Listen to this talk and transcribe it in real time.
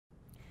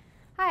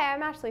Hi,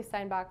 I'm Ashley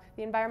Steinbach,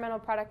 the Environmental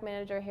Product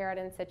Manager here at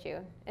In-Situ,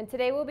 and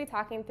today we'll be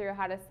talking through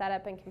how to set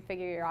up and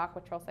configure your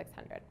Aqua TROLL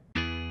 600.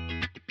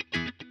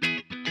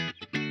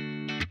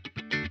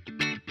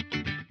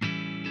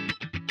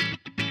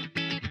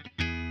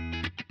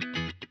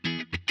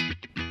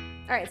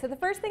 Alright, so the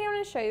first thing I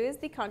want to show you is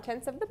the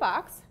contents of the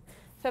box.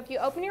 So if you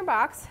open your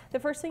box, the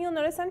first thing you'll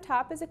notice on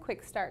top is a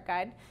quick start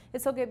guide.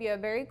 This will give you a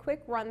very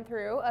quick run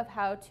through of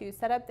how to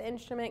set up the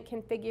instrument,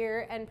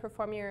 configure, and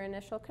perform your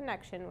initial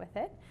connection with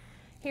it.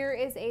 Here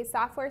is a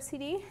software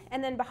CD,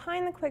 and then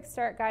behind the quick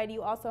start guide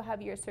you also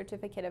have your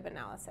certificate of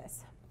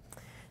analysis.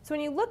 So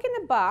when you look in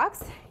the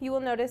box, you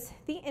will notice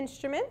the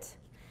instrument.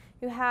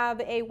 You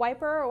have a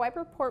wiper or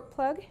wiper port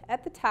plug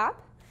at the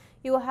top.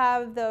 You will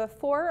have the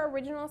 4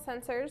 original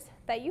sensors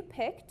that you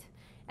picked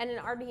and an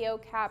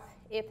RDO cap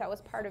if that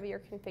was part of your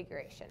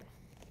configuration.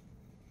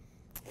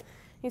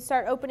 You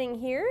start opening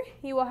here,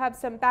 you will have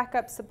some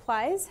backup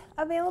supplies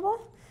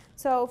available.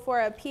 So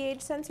for a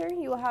pH sensor,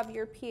 you will have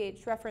your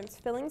pH reference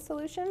filling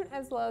solution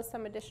as well as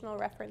some additional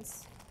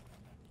reference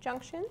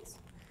junctions.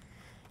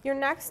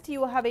 Next, you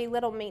will have a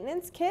little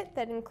maintenance kit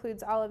that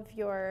includes all of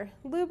your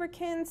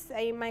lubricants,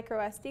 a micro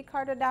SD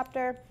card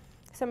adapter,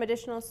 some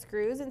additional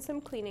screws, and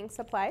some cleaning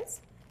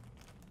supplies.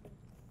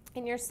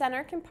 In your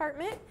center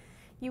compartment,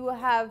 you will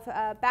have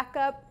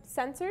backup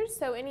sensors,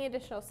 so any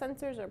additional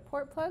sensors or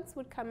port plugs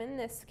would come in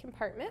this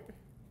compartment.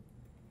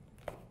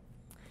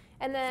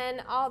 And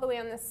then all the way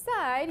on the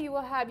side, you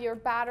will have your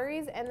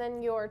batteries and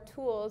then your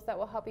tools that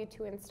will help you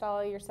to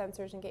install your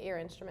sensors and get your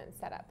instrument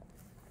set up.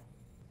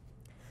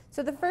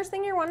 So the first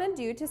thing you want to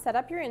do to set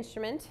up your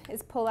instrument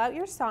is pull out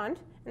your sonde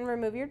and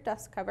remove your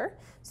dust cover.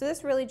 So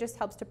this really just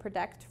helps to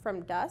protect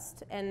from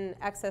dust and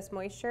excess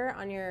moisture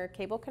on your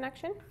cable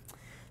connection.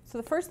 So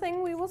the first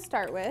thing we will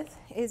start with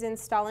is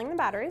installing the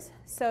batteries.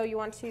 So you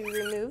want to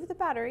remove the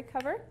battery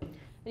cover. And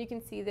you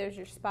can see there's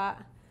your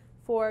spot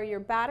for your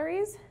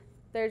batteries.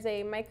 There's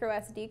a micro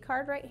SD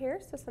card right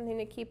here, so something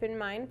to keep in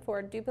mind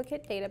for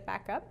duplicate data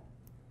backup.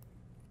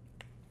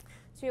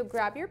 So you'll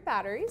grab your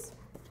batteries.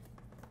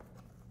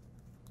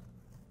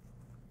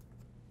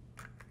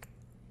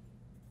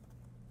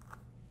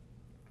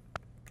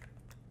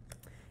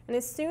 And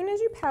as soon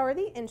as you power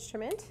the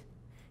instrument,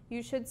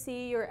 you should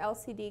see your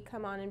LCD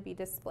come on and be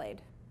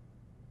displayed.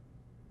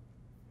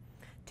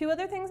 2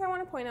 other things I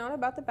want to point out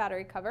about the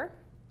battery cover.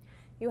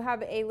 You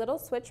have a little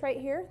switch right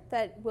here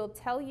that will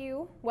tell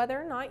you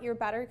whether or not your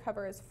battery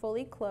cover is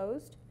fully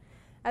closed,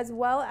 as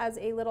well as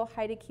a little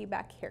hide a key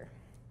back here.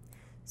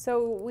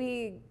 So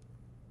we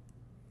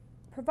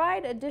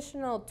provide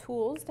additional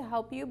tools to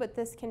help you, but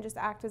this can just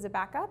act as a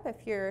backup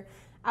if you're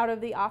out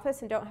of the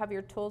office and don't have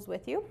your tools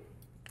with you.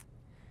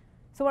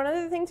 So one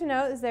other thing to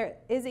note is there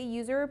is a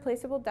user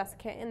replaceable dust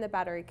kit in the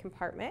battery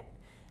compartment.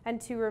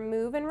 And to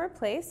remove and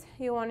replace,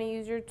 you want to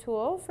use your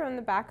tool from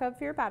the back of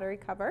your battery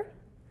cover.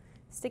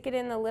 Stick it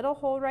in the little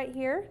hole right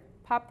here,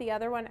 pop the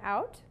other one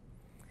out.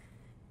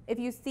 If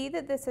you see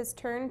that this has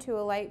turned to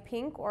a light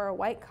pink or a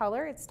white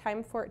color, it's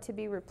time for it to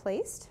be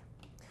replaced.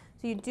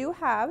 So you do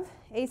have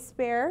a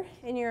spare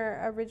in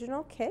your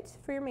original kit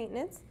for your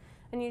maintenance,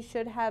 and you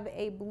should have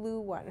a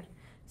blue one.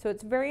 So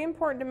it's very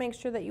important to make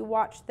sure that you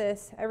watch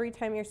this every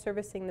time you're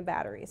servicing the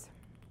batteries.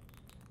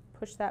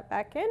 Push that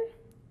back in,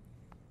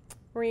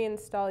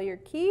 reinstall your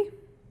key.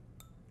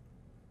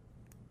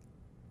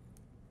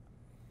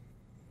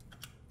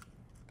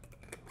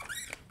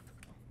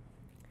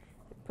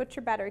 Put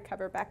your battery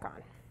cover back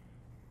on.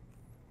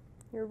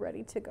 You're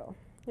ready to go.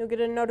 You'll get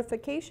a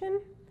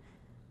notification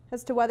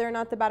as to whether or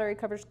not the battery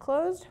cover is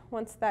closed.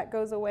 Once that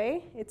goes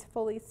away, it's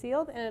fully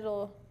sealed, and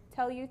it'll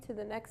tell you to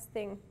the next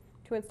thing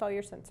to install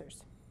your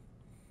sensors.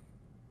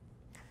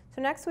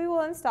 So next we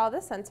will install the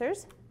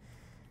sensors.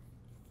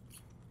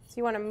 So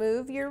you want to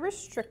move your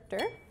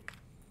restrictor,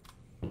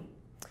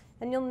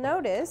 and you'll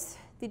notice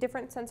the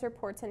different sensor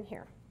ports in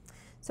here.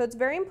 So it's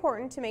very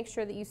important to make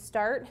sure that you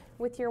start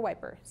with your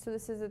wiper. So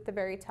this is at the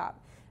very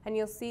top. And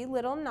you'll see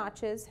little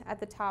notches at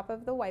the top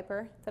of the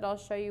wiper that I'll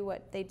show you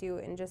what they do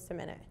in just a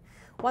minute.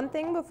 One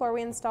thing before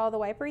we install the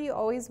wiper, you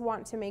always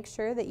want to make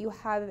sure that you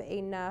have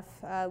enough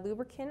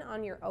lubricant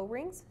on your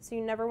O-rings. So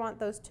you never want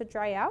those to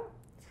dry out.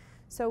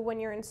 So when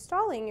you're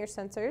installing your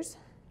sensors,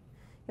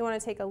 you want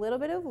to take a little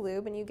bit of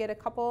lube, and you get a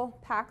couple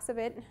packs of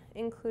it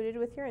included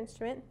with your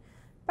instrument,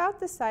 about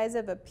the size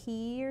of a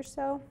pea or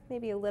so,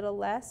 maybe a little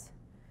less.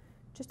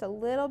 Just a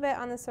little bit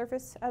on the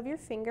surface of your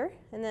finger,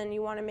 and then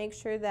you want to make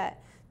sure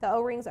that the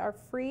O-rings are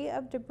free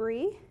of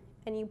debris,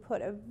 and you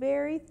put a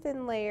very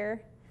thin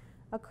layer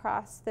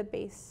across the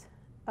base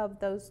of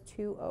those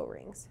 2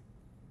 O-rings.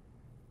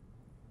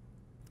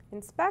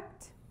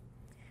 Inspect,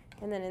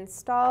 and then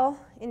install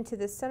into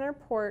the center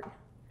port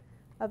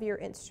of your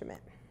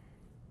instrument.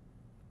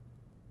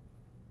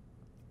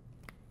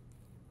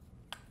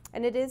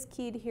 And it is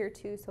keyed here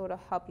too, so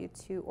it'll help you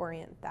to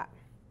orient that.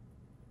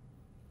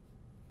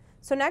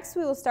 So next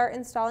we will start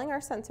installing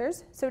our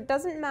sensors. So it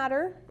doesn't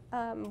matter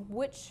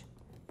which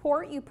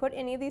port you put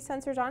any of these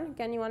sensors on.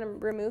 Again, you want to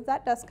remove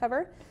that dust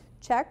cover.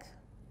 Check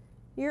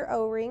your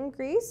O-ring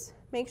grease.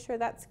 Make sure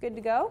that's good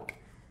to go.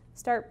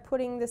 start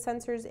putting the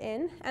sensors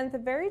in. And at the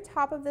very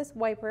top of this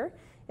wiper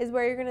is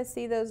where you're going to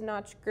see those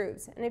notch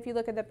grooves. And if you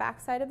look at the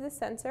back side of the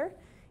sensor,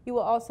 you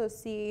will also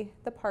see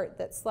the part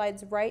that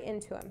slides right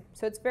into them.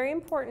 So it's very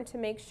important to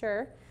make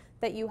sure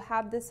that you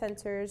have the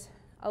sensors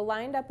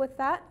aligned up with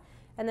that,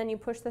 and then you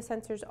push the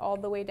sensors all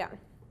the way down.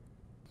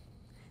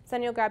 So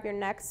then you'll grab your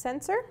next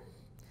sensor,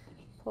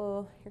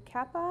 pull your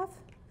cap off,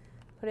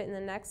 put it in the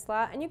next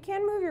slot, and you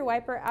can move your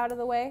wiper out of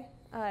the way.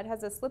 It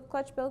has a slip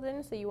clutch built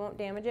in, so you won't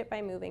damage it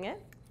by moving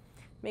it.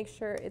 Make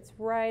sure it's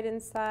right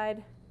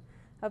inside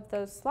of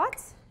those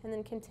slots, and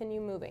then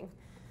continue moving.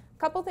 A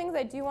couple things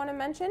I do want to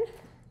mention.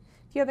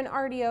 If you have an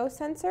RDO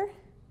sensor,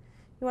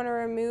 you want to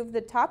remove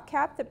the top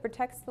cap that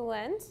protects the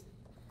lens.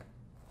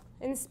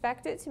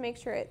 Inspect it to make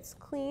sure it's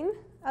clean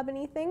of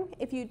anything.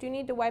 If you do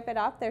need to wipe it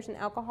off, there's an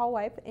alcohol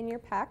wipe in your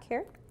pack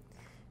here.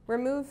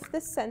 Remove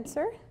the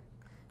sensor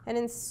and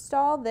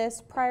install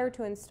this prior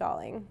to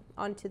installing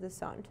onto the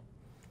sonde.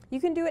 You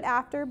can do it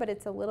after, but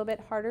it's a little bit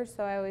harder,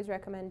 so I always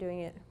recommend doing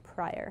it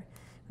prior.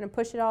 I'm going to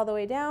push it all the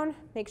way down,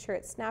 make sure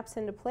it snaps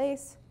into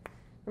place,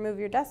 remove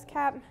your dust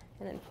cap,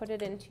 and then put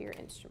it into your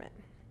instrument.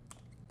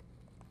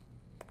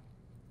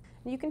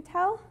 You can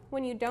tell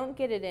when you don't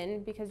get it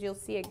in because you'll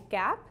see a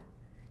gap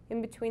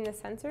in between the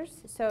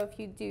sensors. So if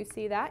you do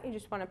see that, you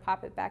just want to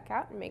pop it back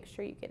out and make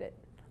sure you get it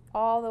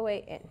all the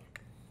way in.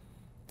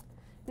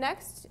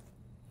 Next,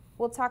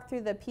 we'll talk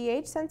through the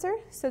pH sensor.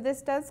 So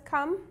this does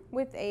come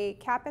with a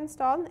cap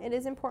installed. It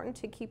is important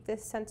to keep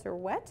this sensor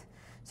wet.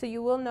 So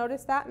you will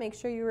notice that. Make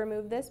sure you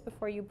remove this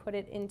before you put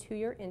it into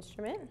your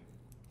instrument.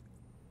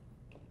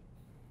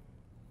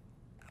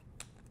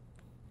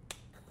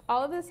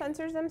 All of the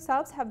sensors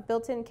themselves have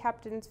built-in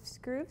captain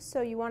screws,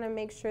 so you want to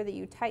make sure that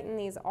you tighten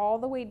these all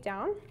the way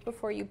down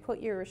before you put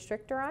your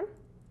restrictor on.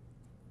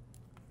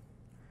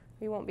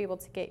 You won't be able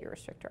to get your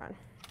restrictor on.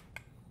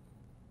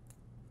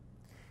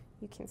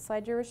 You can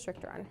slide your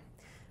restrictor on.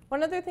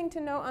 One other thing to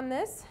note on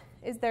this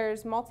is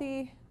there's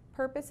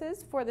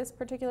multi-purposes for this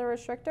particular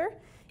restrictor.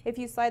 If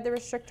you slide the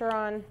restrictor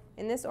on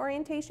in this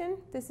orientation,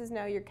 this is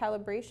now your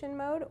calibration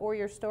mode or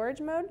your storage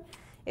mode.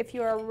 If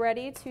you are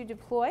ready to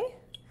deploy,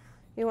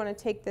 you want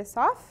to take this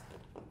off,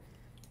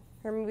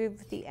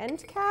 remove the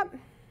end cap,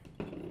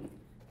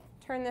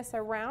 turn this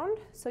around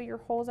so your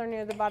holes are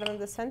near the bottom of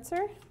the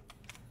sensor,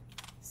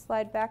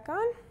 slide back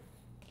on,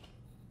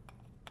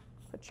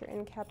 put your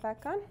end cap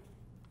back on,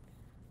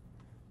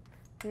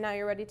 and now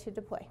you're ready to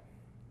deploy.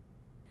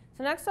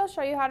 So next I'll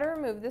show you how to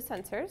remove the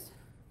sensors.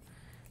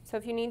 So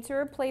if you need to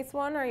replace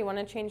one or you want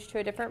to change to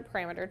a different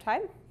parameter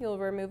type, you'll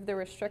remove the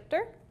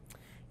restrictor.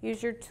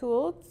 Use your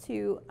tool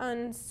to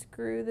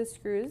unscrew the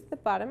screws at the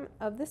bottom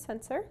of the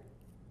sensor.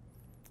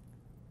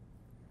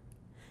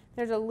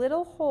 There's a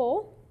little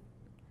hole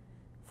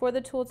for the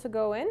tool to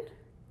go in.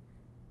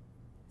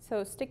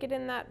 So stick it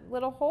in that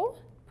little hole,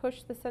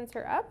 push the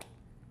sensor up,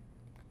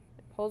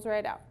 it pulls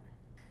right out.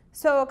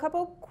 So a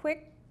couple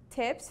quick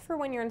tips for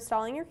when you're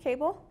installing your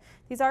cable.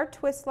 These are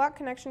twist lock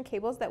connection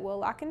cables that will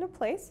lock into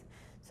place.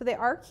 So they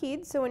are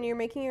keyed, so when you're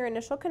making your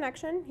initial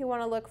connection, you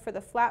want to look for the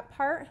flat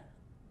part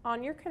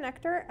on your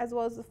connector as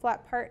well as the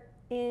flat part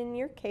in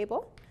your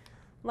cable.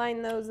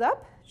 Line those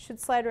up, should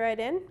slide right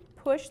in.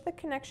 Push the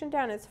connection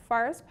down as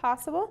far as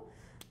possible.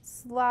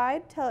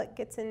 Slide till it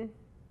gets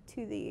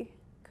into the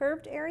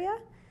curved area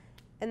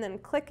and then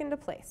click into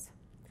place.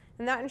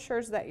 And that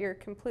ensures that you're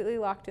completely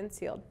locked and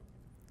sealed.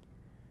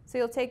 So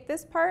you'll take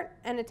this part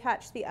and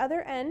attach the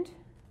other end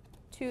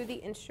to the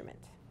instrument.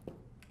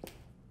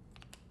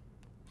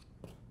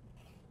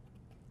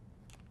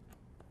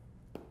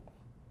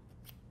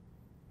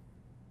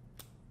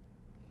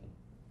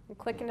 And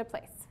click into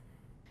place.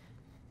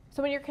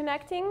 So when you're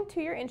connecting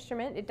to your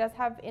instrument, it does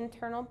have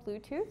internal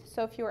Bluetooth.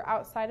 So if you are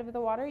outside of the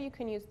water, you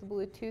can use the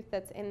Bluetooth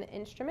that's in the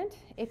instrument.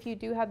 If you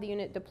do have the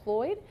unit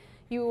deployed,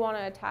 you will want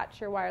to attach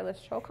your wireless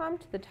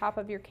TROLLCOM to the top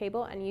of your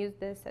cable and use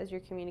this as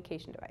your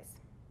communication device.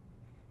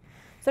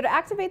 So to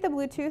activate the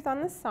Bluetooth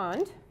on the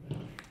sonde,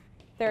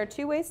 there are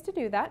two ways to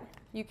do that.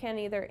 You can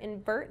either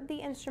invert the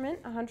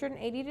instrument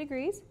 180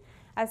 degrees.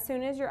 As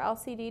soon as your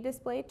LCD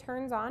display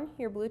turns on,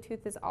 your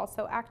Bluetooth is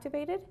also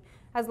activated.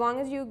 As long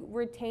as you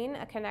retain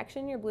a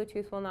connection, your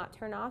Bluetooth will not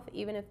turn off,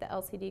 even if the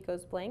LCD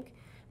goes blank.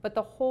 But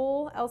the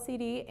whole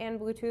LCD and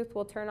Bluetooth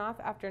will turn off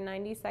after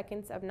 90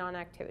 seconds of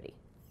non-activity.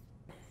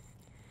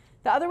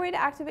 The other way to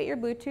activate your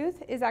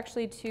Bluetooth is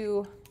actually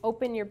to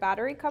open your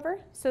battery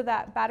cover, so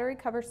that battery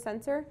cover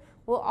sensor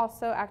will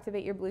also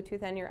activate your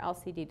Bluetooth and your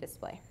LCD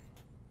display.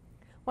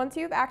 Once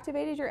you've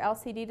activated your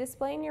LCD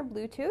display and your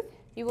Bluetooth,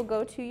 you will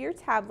go to your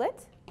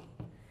tablet.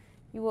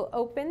 You will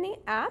open the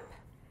app,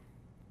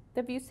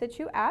 the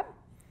VuSitu app.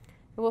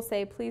 It will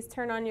say, please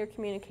turn on your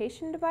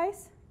communication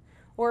device,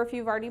 or if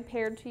you've already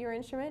paired to your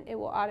instrument, it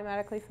will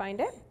automatically find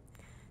it.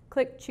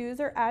 Click choose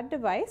or add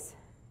device.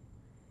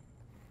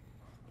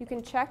 You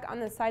can check on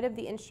the side of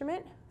the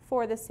instrument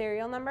for the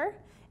serial number.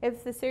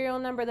 If the serial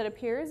number that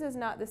appears is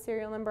not the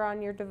serial number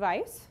on your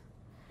device,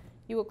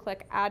 you will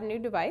click add new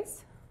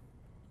device.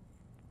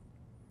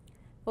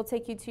 It will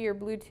take you to your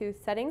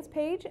Bluetooth settings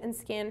page and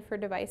scan for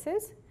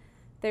devices.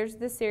 There's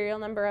the serial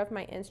number of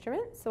my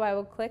instrument, so I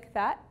will click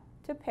that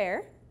to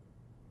pair.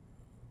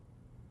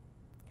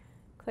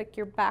 Click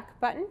your back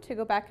button to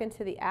go back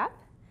into the app,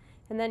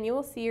 and then you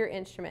will see your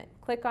instrument.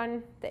 Click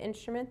on the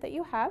instrument that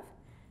you have,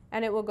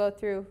 and it will go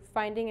through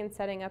finding and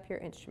setting up your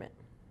instrument.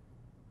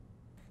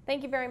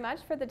 Thank you very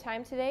much for the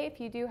time today. If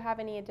you do have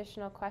any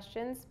additional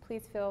questions,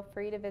 please feel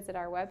free to visit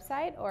our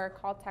website or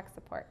call tech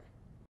support.